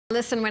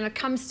Listen, when it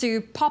comes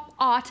to pop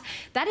art,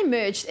 that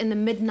emerged in the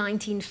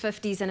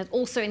mid-1950s, and it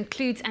also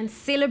includes and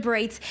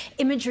celebrates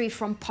imagery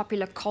from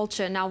popular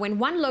culture. Now, when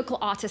one local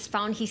artist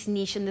found his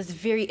niche in this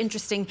very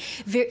interesting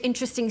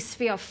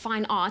sphere of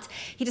fine art,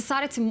 he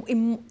decided to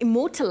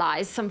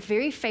immortalize some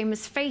very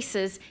famous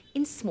faces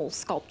in small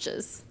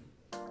sculptures.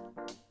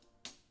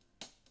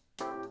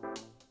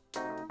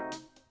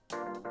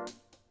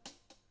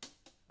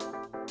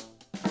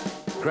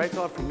 Great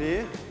art for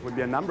me would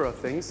be a number of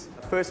things.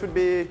 First would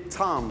be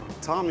time.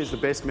 Time is the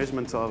best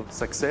measurement of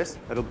success.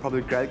 It'll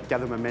probably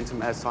gather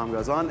momentum as time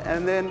goes on,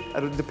 and then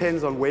it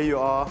depends on where you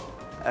are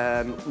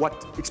and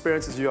what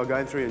experiences you are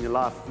going through in your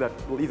life that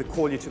will either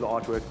call you to the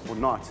artwork or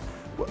not.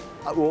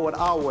 What I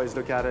always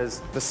look at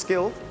is the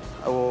skill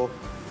or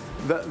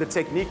the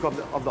technique of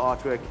the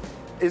artwork.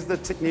 Is the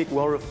technique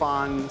well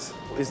refined?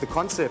 Is the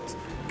concept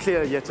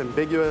clear yet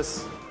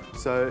ambiguous?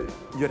 So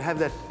you'd have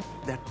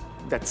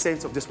that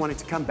sense of just wanting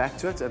to come back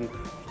to it and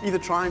either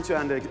trying to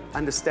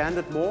understand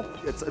it more.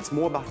 It's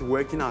more about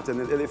working out,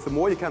 and if the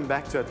more you come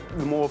back to it,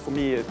 the more, for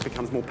me, it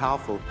becomes more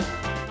powerful.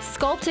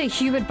 Sculptor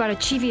Hubert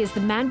Barichievy is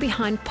the man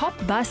behind Pop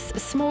Bus, a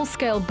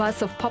small-scale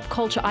bus of pop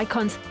culture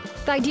icons.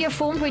 The idea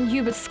formed when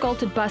Hubert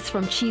sculpted bus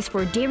from cheese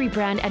for a dairy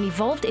brand and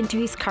evolved into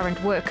his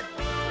current work.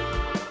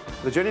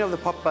 The journey of the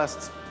Pop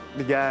Bus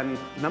began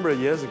a number of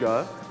years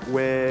ago,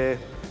 where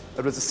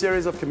it was a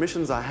series of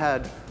commissions I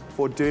had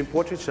for doing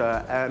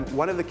portraiture, and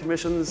one of the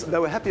commissions, they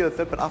were happy with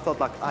it, but I felt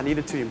like I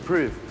needed to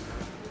improve.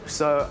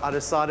 So I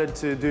decided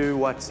to do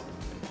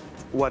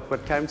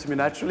what came to me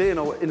naturally, and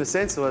in a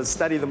sense was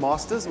study the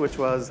masters, which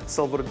was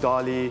Salvador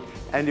Dali,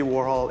 Andy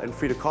Warhol, and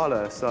Frida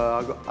Kahlo.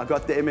 So I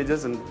got the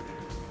images and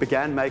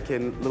began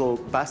making little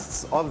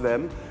busts of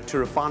them to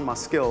refine my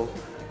skill.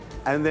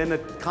 And then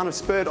it kind of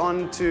spurred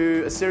on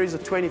to a series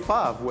of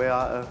 25, where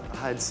I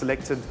had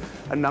selected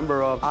a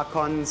number of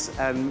icons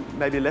and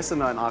maybe lesser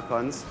known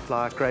icons,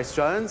 like Grace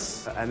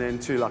Jones, and then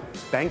to like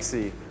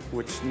Banksy,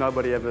 which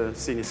nobody ever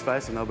seen his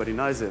face and nobody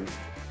knows him.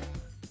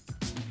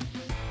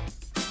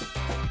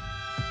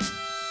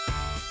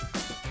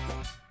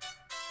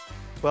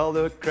 Well,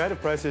 the creative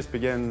process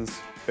begins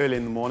early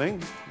in the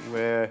morning,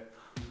 where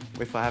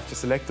if I have to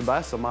select a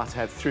bus, I might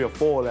have 3 or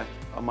 4 that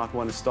I might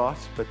want to start,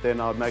 but then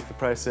I would make the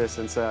process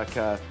and say,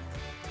 okay,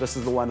 this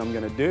is the one I'm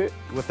going to do.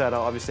 With that, I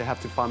obviously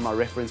have to find my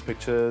reference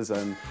pictures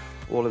and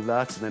all of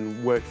that, and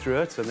then work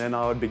through it, and then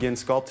I would begin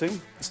sculpting,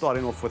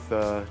 starting off with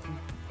the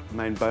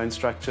main bone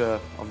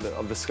structure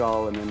of the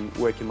skull and then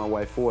working my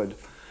way forward.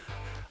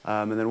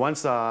 And then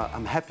once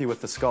I'm happy with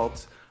the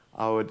sculpt,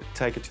 I would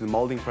take it to the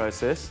molding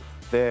process.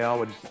 There I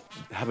would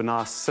have a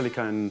nice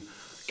silicone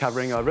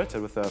covering over it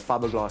with a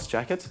fiberglass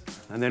jacket,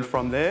 and then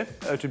from there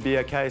it would be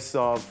a case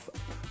of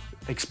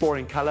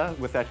exploring colour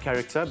with that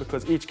character,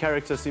 because each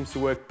character seems to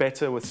work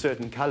better with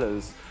certain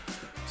colours.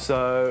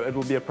 So it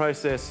will be a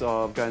process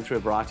of going through a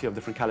variety of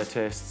different colour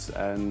tests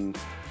and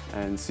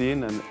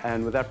seeing,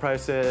 and with that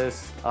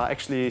process I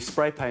actually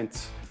spray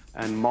paint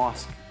and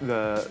mask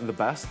the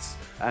busts,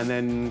 and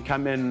then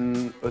come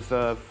in with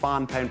a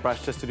fine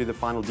paintbrush just to do the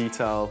final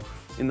detail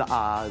in the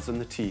eyes and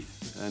the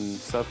teeth and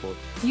so forth.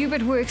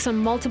 Hubert works on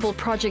multiple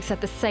projects at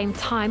the same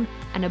time,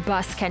 and a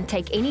bust can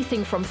take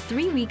anything from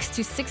 3 weeks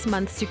to 6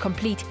 months to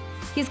complete.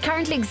 He is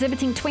currently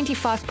exhibiting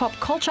 25 pop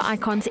culture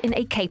icons in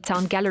a Cape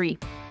Town gallery.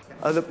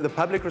 The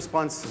public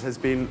response has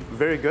been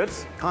very good,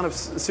 kind of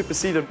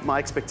superseded my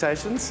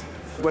expectations.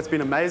 What's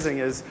been amazing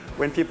is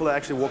when people are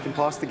actually walking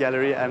past the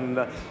gallery and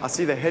I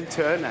see their head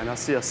turn and I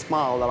see a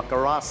smile, like a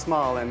wry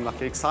smile, and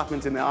like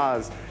excitement in their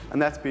eyes,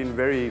 and that's been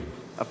very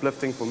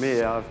uplifting for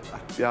me. I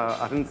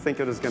didn't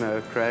think it was going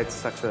to create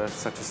such a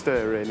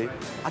stir, really.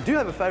 I do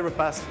have a favourite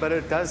bust, but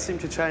it does seem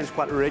to change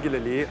quite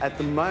regularly. At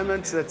the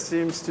moment, that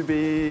seems to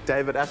be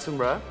David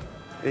Attenborough.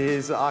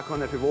 He's an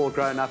icon that we've all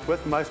grown up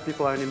with. Most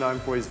people only know him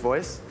for his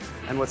voice.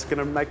 And what's going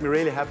to make me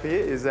really happy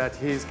is that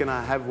he's going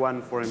to have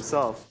one for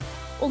himself.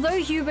 Although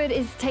Hubert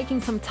is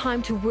taking some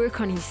time to work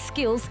on his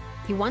skills,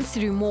 he wants to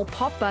do more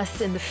pop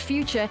busts in the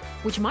future,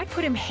 which might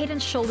put him head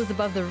and shoulders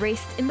above the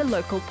rest in the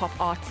local pop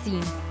art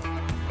scene.